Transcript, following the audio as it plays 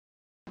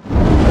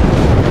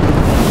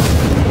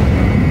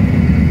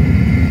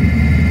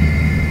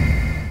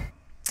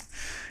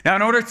Now,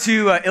 in order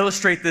to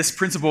illustrate this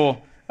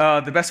principle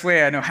the best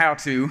way I know how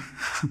to,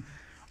 I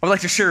would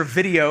like to share a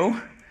video.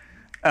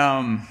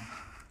 I'm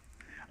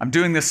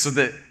doing this so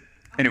that,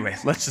 anyway,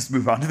 let's just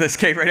move on to this.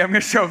 Okay, ready? I'm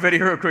going to show a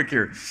video real quick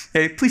here.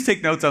 Hey, please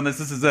take notes on this.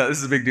 This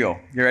is a big deal.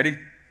 You ready?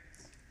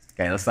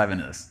 Okay, let's dive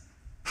into this.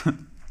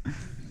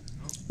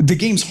 The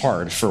game's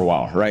hard for a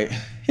while, right?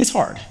 It's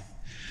hard.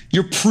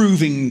 You're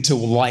proving to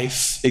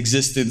life,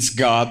 existence,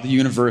 God, the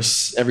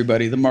universe,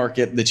 everybody, the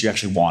market that you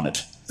actually want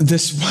it.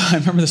 I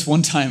remember this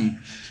one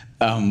time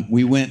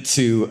we went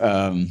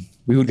to,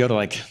 we would go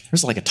to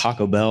there's like a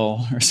Taco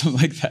Bell or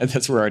something like that.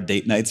 That's where our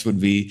date nights would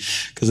be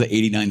because of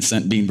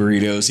 89-cent bean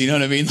burritos, you know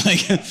what I mean?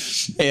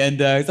 And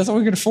that's all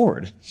we could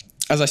afford.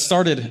 As I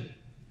started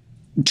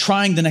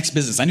trying the next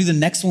business, I knew the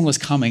next one was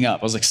coming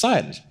up. I was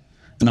excited.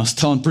 And I was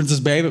telling Princess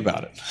Babe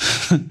about it.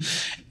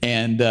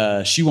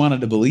 And she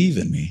wanted to believe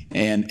in me.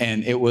 And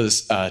it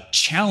was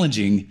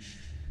challenging.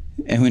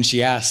 And when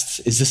she asked,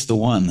 is this the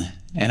one?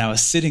 And I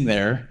was sitting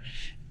there,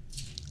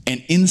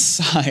 and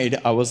inside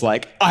I was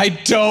like, I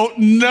don't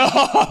know.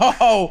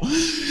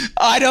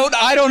 I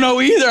don't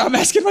know either. I'm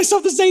asking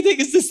myself the same thing.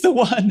 Is this the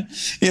one?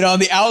 You know, on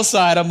the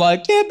outside, I'm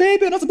like, yeah,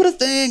 baby, nothing but a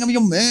thing. I'm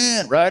your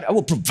man, right? I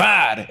will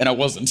provide. And I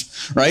wasn't,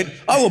 right?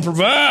 I will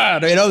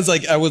provide. And I was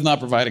like, I was not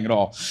providing at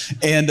all.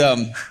 And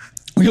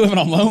we were living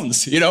on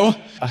loans, you know?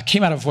 I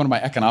came out of one of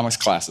my economics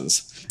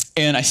classes,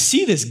 and I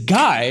see this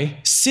guy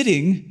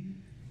sitting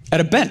at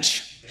a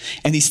bench.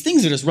 And these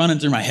things are just running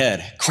through my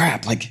head.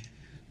 Crap,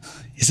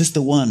 is this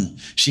the one?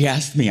 She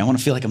asked me. I want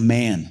to feel like a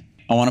man.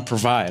 I want to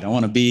provide. I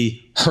want to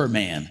be her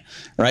man,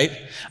 right?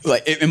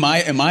 Am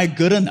I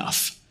good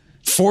enough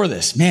for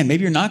this? Man,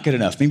 maybe you're not good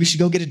enough. Maybe you should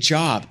go get a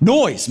job.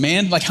 Noise,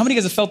 man. How many of you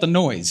guys have felt the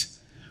noise?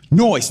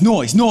 Noise.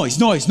 You're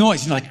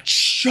like,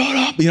 shut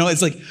up. You know,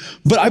 it's like,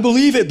 but I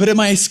believe it. But am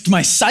I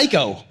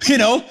psycho? You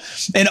know?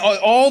 And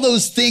all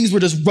those things were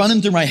just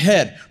running through my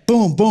head.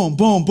 Boom, boom,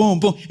 boom, boom,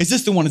 boom. Is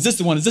this the one? Is this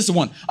the one? Is this the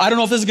one? I don't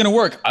know if this is going to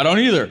work. I don't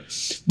either.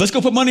 Let's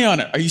go put money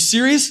on it. Are you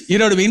serious? You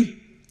know what I mean?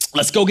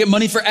 Let's go get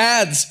money for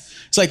ads.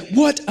 It's like,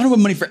 what? I don't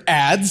want money for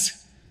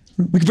ads.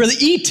 We could barely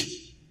eat.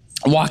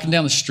 I'm walking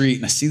down the street,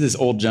 and I see this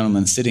old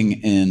gentleman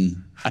sitting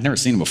I'd never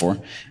seen him before,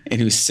 and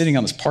he was sitting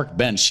on this park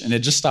bench, and it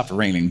just stopped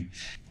raining.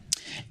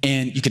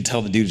 And you could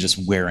tell the dude is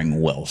just wearing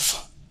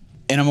wealth.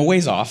 And I'm a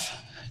ways off,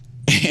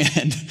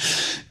 and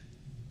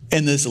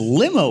this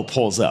limo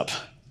pulls up.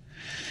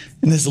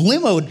 And this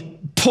limo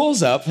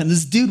pulls up, and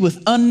this dude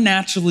with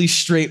unnaturally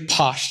straight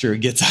posture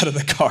gets out of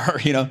the car,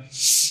 you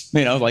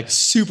know, like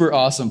super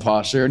awesome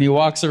posture. And he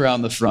walks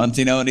around the front,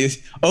 you know, and he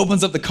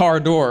opens up the car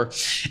door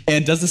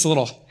and does this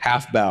little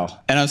half bow.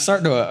 And I'm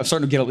starting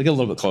to get a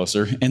little bit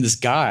closer. And this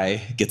guy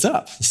gets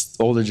up, this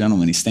older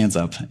gentleman, he stands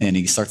up and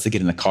he starts to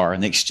get in the car,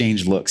 and they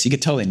exchange looks. You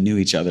could tell they knew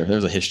each other.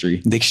 There's a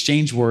history. They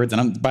exchange words,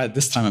 and by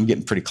this time I'm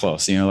getting pretty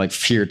close, you know, like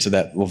here to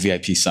that little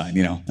VIP sign,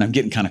 you know, and I'm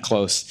getting kind of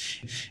close.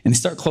 And they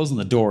start closing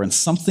the door, and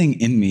something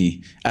in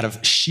me, out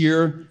of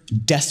sheer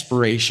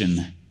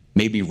desperation,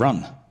 made me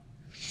run.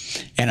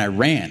 And I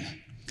ran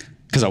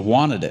because I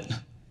wanted it.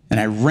 And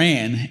I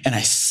ran, and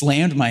I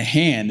slammed my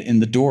hand in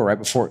the door right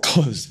before it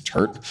closed. It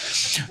hurt.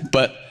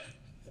 But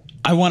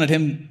I wanted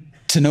him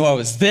to know I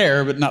was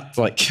there, but not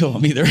to kill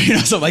him either. You know,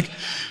 so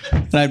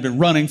and I'd been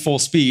running full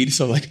speed.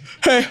 So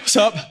hey, what's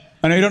up?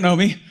 I know you don't know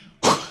me.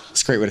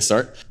 It's a great way to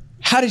start.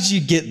 How did you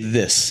get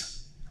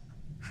this?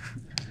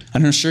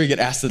 I'm sure you get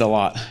asked it a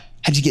lot.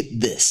 How'd you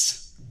get this?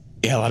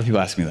 Yeah, a lot of people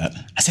ask me that.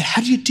 I said,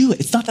 how do you do it?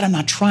 It's not that I'm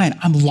not trying.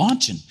 I'm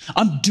launching.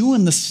 I'm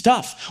doing the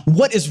stuff.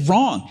 What is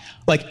wrong?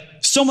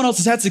 Someone else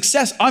has had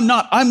success. I'm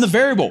not. I'm the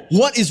variable.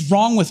 What is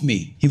wrong with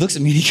me? He looks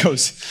at me and he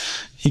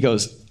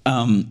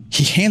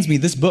hands me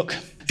this book.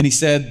 And he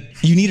said,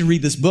 you need to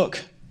read this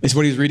book. It's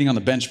what he was reading on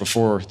the bench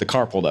before the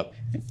car pulled up.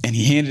 And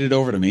he handed it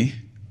over to me.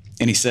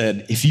 And he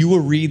said, if you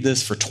will read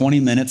this for 20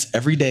 minutes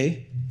every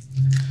day,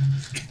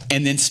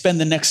 and then spend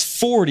the next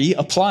 40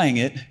 applying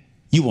it,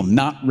 you will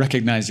not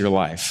recognize your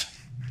life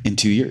in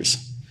 2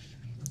 years.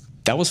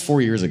 That was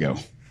 4 years ago.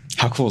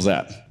 How cool is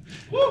that?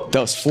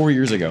 That was 4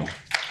 years ago.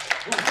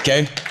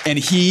 Okay? And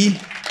he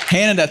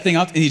handed that thing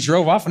off, and he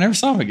drove off. I never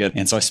saw him again.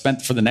 And so I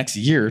spent for the next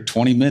year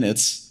 20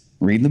 minutes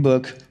reading the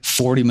book,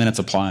 40 minutes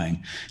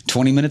applying.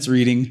 20 minutes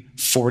reading,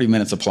 40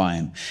 minutes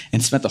applying.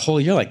 And spent the whole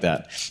year like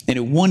that. And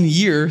in 1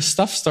 year,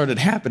 stuff started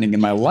happening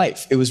in my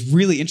life. It was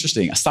really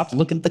interesting. I stopped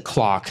looking at the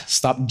clock,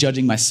 stopped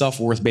judging my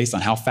self-worth based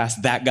on how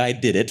fast that guy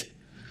did it.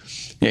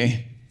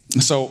 Okay?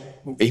 So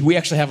we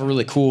actually have a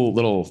really cool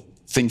little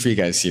thing for you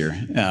guys here.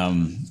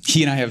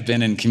 He and I have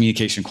been in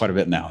communication quite a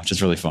bit now, which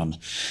is really fun.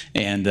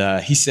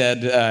 And he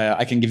said,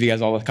 I can give you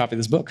guys all a copy of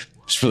this book.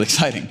 It's really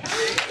exciting.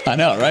 I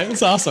know, right?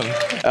 It's awesome.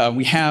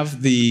 We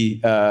have the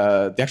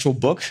actual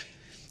book,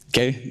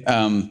 okay?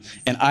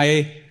 And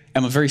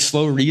am a very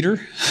slow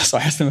reader. So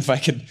I asked them if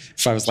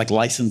I was like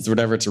licensed or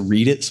whatever to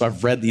read it. So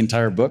I've read the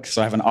entire book.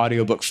 So I have an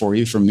audiobook for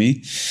you from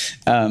me.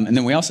 And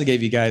then we also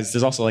gave you guys,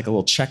 there's also like a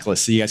little checklist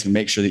so you guys can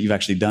make sure that you've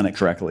actually done it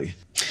correctly.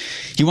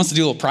 He wants to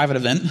do a little private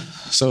event.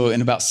 So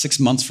in about 6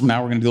 months from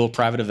now, we're going to do a little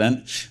private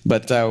event.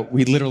 But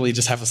we literally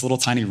just have this little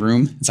tiny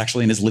room. It's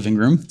actually in his living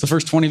room. The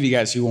first 20 of you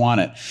guys who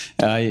want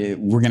it,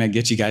 we're going to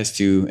get you guys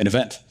to an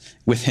event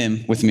with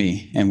him, with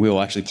me, and we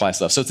will actually apply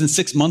stuff. So it's in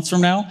 6 months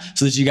from now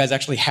so that you guys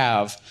actually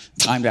have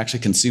time to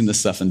actually consume this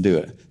stuff and do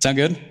it. Sound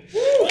good?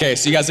 Okay,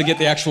 so you guys will get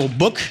the actual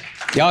book,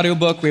 the audio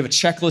book. We have a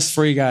checklist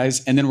for you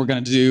guys, and then we're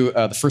going to do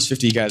the first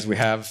 50 of you guys. We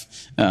have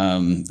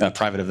a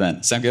private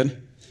event. Sound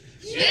good?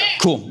 Yeah.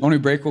 Cool. Why don't we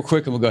break real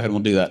quick and we'll go ahead and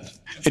we'll do that.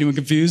 Anyone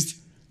confused?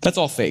 That's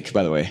all fake,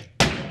 by the way.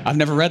 I've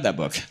never read that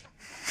book.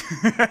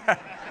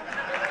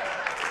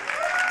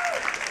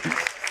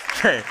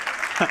 Okay.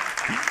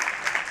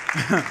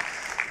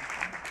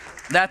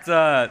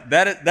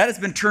 That has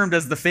been termed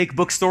as the fake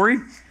book story.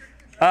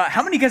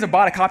 How many of you guys have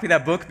bought a copy of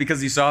that book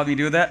because you saw me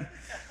do that?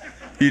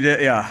 You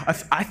did, yeah.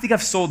 I think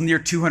I've sold near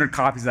 200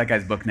 copies of that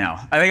guy's book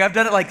now. I think I've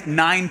done it like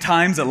 9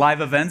 times at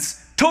live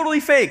events.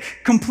 Totally fake,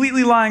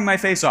 completely lying my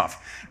face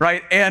off,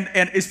 right? And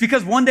it's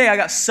because one day I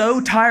got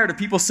so tired of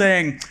people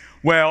saying,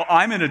 well,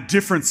 I'm in a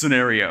different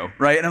scenario,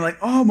 right? And I'm like,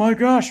 oh my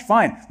gosh,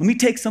 fine. Let me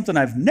take something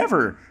I've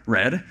never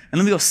read and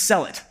let me go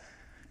sell it.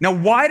 Now,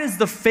 why does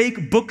the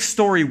fake book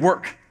story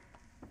work?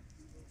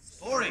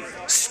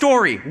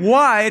 Story.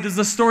 Why does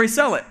the story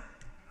sell it?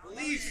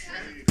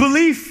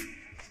 Belief.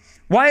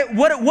 Why?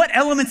 What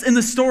elements in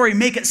the story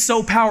make it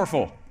so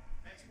powerful?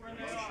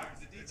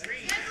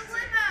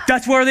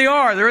 That's where they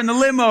are. They're in the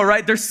limo,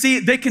 right?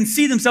 They can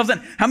see themselves in.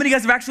 How many of you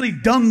guys have actually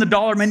done the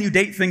dollar menu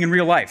date thing in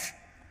real life?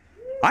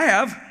 I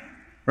have,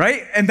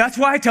 right? And that's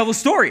why I tell the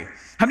story.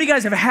 How many of you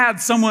guys have had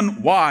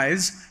someone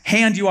wise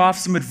hand you off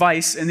some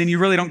advice and then you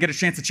really don't get a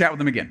chance to chat with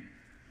them again,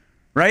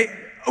 right?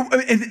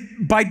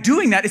 And by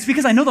doing that, it's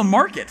because I know the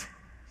market.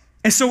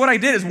 And so what I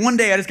did is one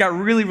day I just got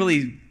really,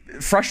 really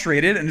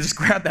frustrated and just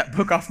grabbed that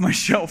book off my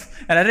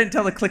shelf. And I didn't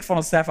tell the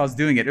ClickFunnels staff I was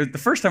doing it. The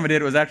first time I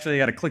did it was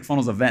actually at a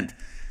ClickFunnels event.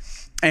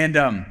 And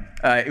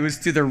it was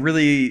to their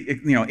really,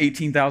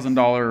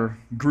 $18,000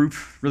 group,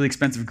 really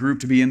expensive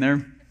group to be in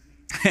there.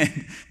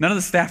 And none of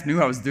the staff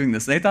knew I was doing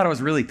this. They thought I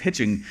was really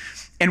pitching.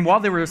 And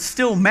while they were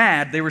still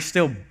mad, they were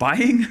still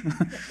buying.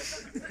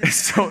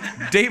 So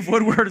Dave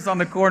Woodward is on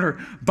the corner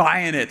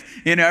buying it.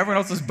 Everyone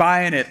else is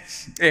buying it.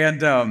 And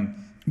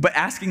but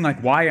asking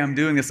like why I'm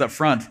doing this up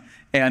front.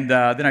 And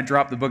then I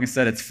dropped the book and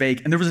said it's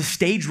fake. And there was a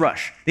stage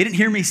rush. They didn't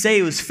hear me say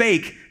it was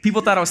fake.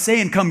 People thought I was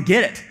saying come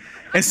get it.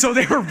 And so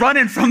they were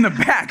running from the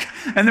back.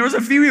 And there was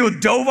a few people who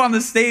dove on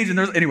the stage. And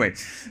anyway,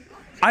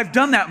 I've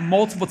done that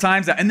multiple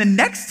times. And the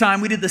next time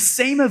we did the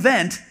same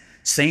event,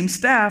 same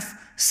staff,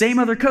 same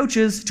other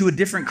coaches to a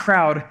different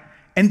crowd,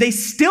 and they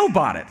still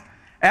bought it.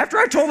 After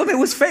I told them it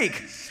was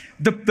fake.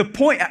 The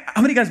point,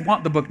 how many of you guys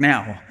want the book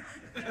now?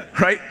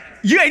 Right?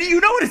 Yeah,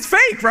 you know it's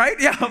fake, right?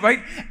 Yeah,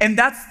 right? And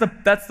that's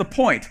the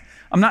point.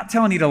 I'm not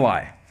telling you to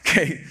lie,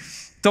 okay?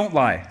 Don't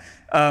lie.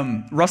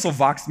 Russell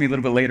voxed me a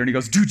little bit later and he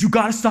goes, dude, you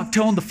gotta stop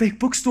telling the fake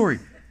book story.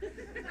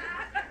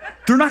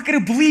 They're not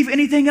gonna believe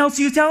anything else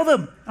you tell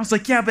them. I was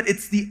like, yeah, but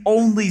it's the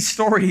only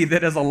story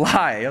that is a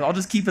lie. I'll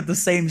just keep it the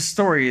same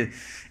story.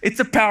 It's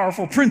a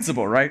powerful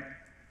principle, right?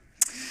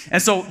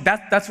 And so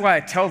that's why I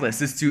tell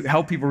this, is to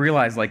help people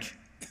realize like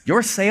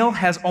your sale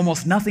has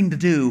almost nothing to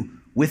do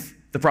with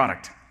the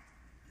product.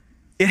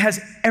 It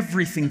has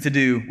everything to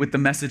do with the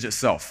message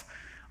itself.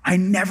 I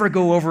never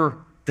go over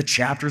the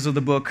chapters of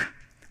the book.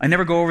 I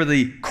never go over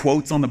the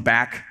quotes on the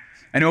back.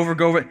 I never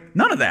go over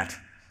none of that.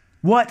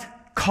 What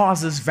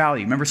causes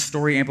value? Remember,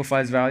 story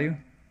amplifies value?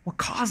 What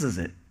causes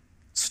it?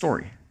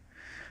 Story.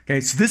 Okay,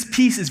 so this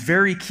piece is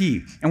very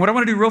key. And what I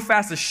want to do real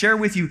fast is share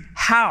with you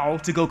how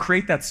to go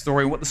create that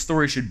story, what the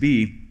story should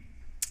be,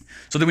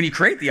 so that when you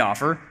create the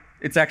offer,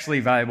 it's actually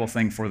a valuable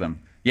thing for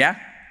them. Yeah?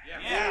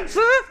 Yeah.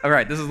 All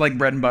right, this is like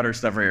bread and butter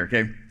stuff right here,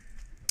 okay?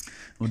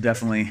 We'll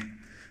definitely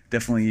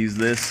use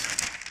this.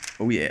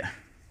 Oh, yeah.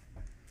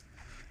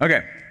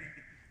 Okay.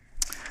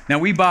 Now,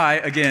 we buy,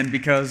 again,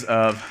 because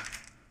of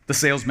the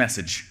sales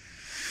message.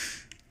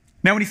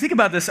 Now, when you think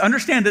about this,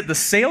 understand that the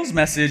sales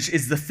message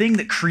is the thing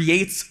that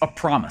creates a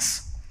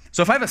promise.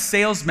 So if I have a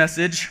sales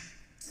message,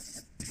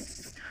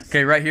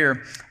 okay, right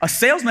here, a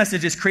sales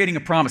message is creating a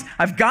promise.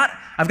 I've got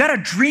a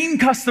dream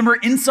customer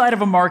inside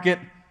of a market.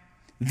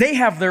 They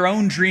have their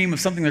own dream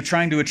of something they're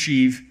trying to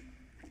achieve.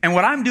 And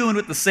what I'm doing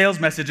with the sales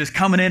message is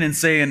coming in and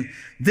saying,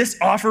 this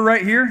offer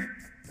right here,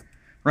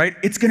 right,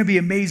 it's going to be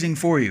amazing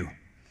for you.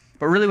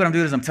 But really what I'm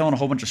doing is I'm telling a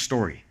whole bunch of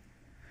story,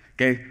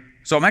 okay?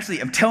 So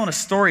I'm telling a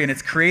story and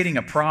it's creating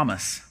a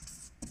promise.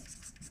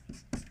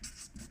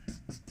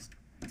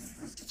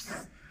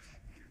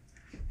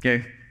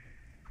 Okay?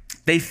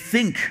 They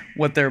think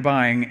what they're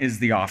buying is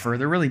the offer.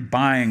 They're really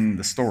buying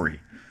the story.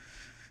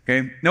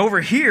 Okay? Now over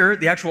here,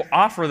 the actual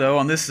offer though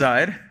on this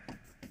side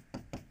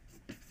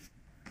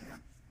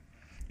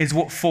is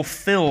what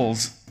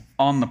fulfills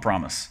on the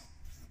promise.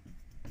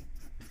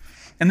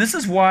 And this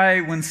is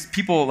why when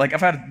people, like I've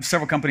had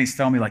several companies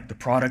tell me like the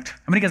product, how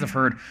many of you guys have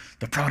heard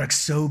the product's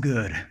so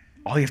good,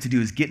 all you have to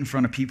do is get in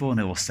front of people and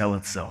it will sell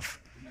itself.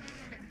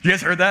 You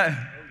guys heard that? Oh,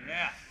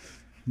 yeah.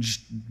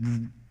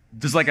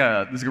 There's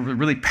a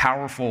really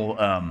powerful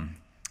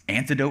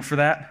antidote for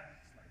that.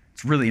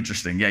 It's really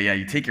interesting. Yeah,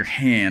 you take your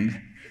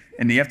hand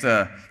and you have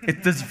to,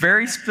 there's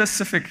very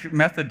specific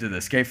method to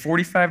this, okay?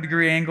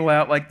 45-degree angle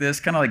out like this,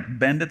 kind of like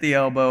bend at the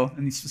elbow,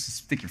 and you're supposed to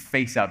stick your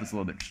face out just a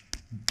little bit.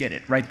 Get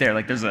it right there.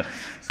 Like there's a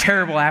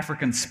terrible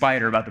African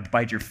spider about to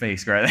bite your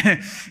face, right?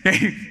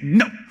 Okay?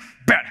 No,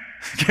 bad.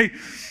 Okay?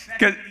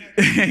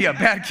 Yeah,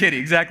 bad kitty,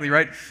 exactly,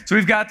 right? So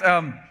we've got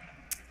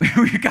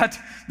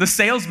the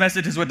sales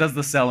message is what does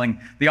the selling.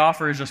 The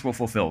offer is just what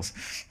fulfills,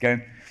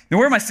 okay? Now,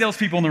 where are my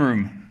salespeople in the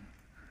room?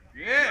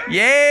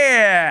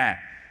 Yeah.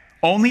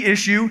 Only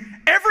issue,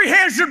 every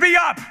hand should be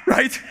up,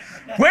 right?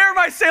 Where are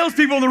my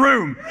salespeople in the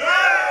room?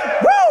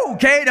 Woo!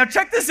 Okay, now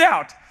check this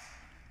out.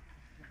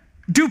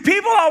 Do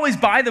people always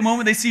buy the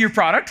moment they see your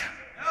product?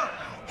 No.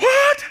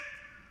 What?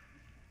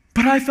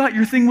 But I thought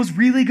your thing was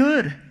really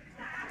good.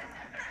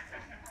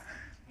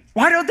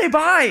 Why don't they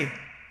buy?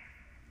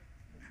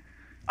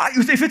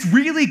 If it's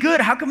really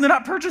good, how come they're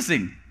not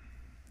purchasing?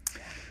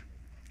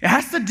 It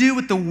has to do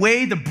with the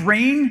way the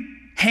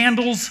brain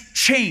handles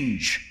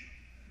change.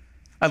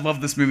 I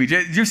love this movie.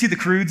 Did you ever see The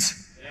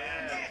Croods?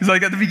 Yeah. He's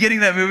like, at the beginning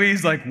of that movie,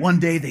 he's like, one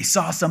day they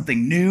saw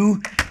something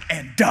new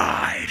and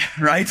died,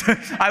 right?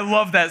 I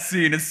love that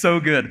scene. It's so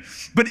good.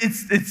 But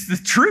it's the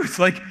truth.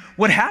 Like,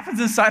 what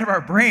happens inside of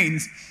our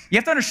brains, you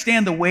have to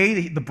understand the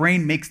way the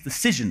brain makes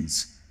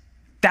decisions.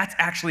 That's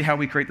actually how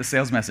we create the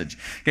sales message.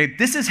 Okay,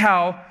 this is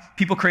how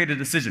people create a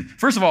decision.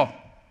 First of all,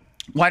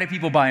 why do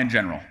people buy in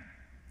general?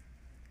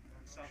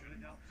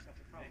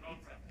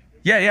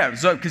 Yeah.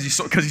 So because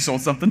you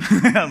sold something.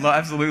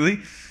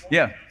 Absolutely.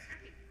 Yeah.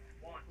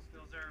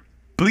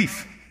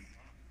 Belief.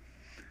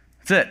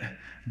 That's it.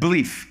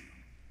 Belief.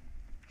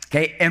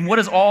 Okay. And what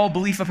is all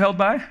belief upheld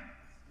by?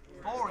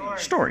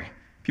 Story.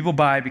 People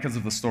buy because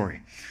of the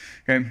story.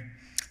 Okay.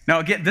 Now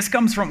again, this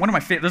comes from one of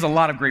my favorite. There's a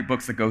lot of great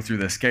books that go through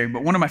this. Okay.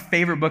 But one of my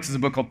favorite books is a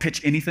book called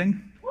Pitch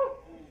Anything.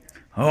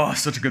 Oh,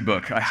 such a good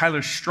book. I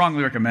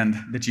strongly recommend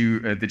that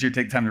you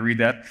take time to read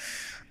that.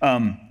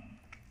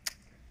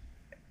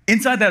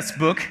 Inside that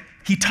book,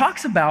 he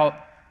talks about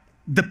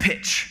the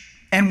pitch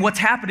and what's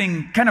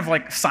happening kind of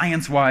like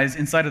science-wise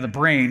inside of the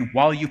brain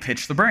while you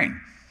pitch the brain.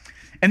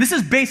 And this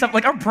is based off,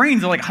 like our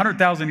brains are like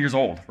 100,000 years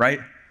old, right?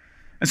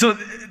 And so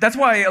that's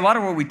why a lot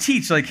of what we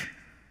teach, like,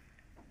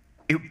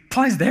 it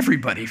applies to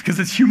everybody because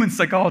it's human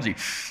psychology.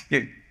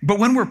 But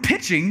when we're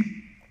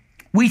pitching,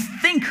 we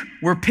think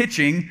we're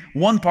pitching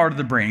one part of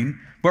the brain,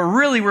 but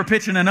really we're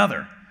pitching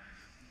another,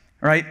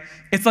 right?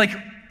 It's like,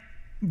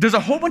 there's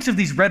a whole bunch of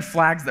these red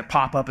flags that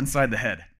pop up inside the head.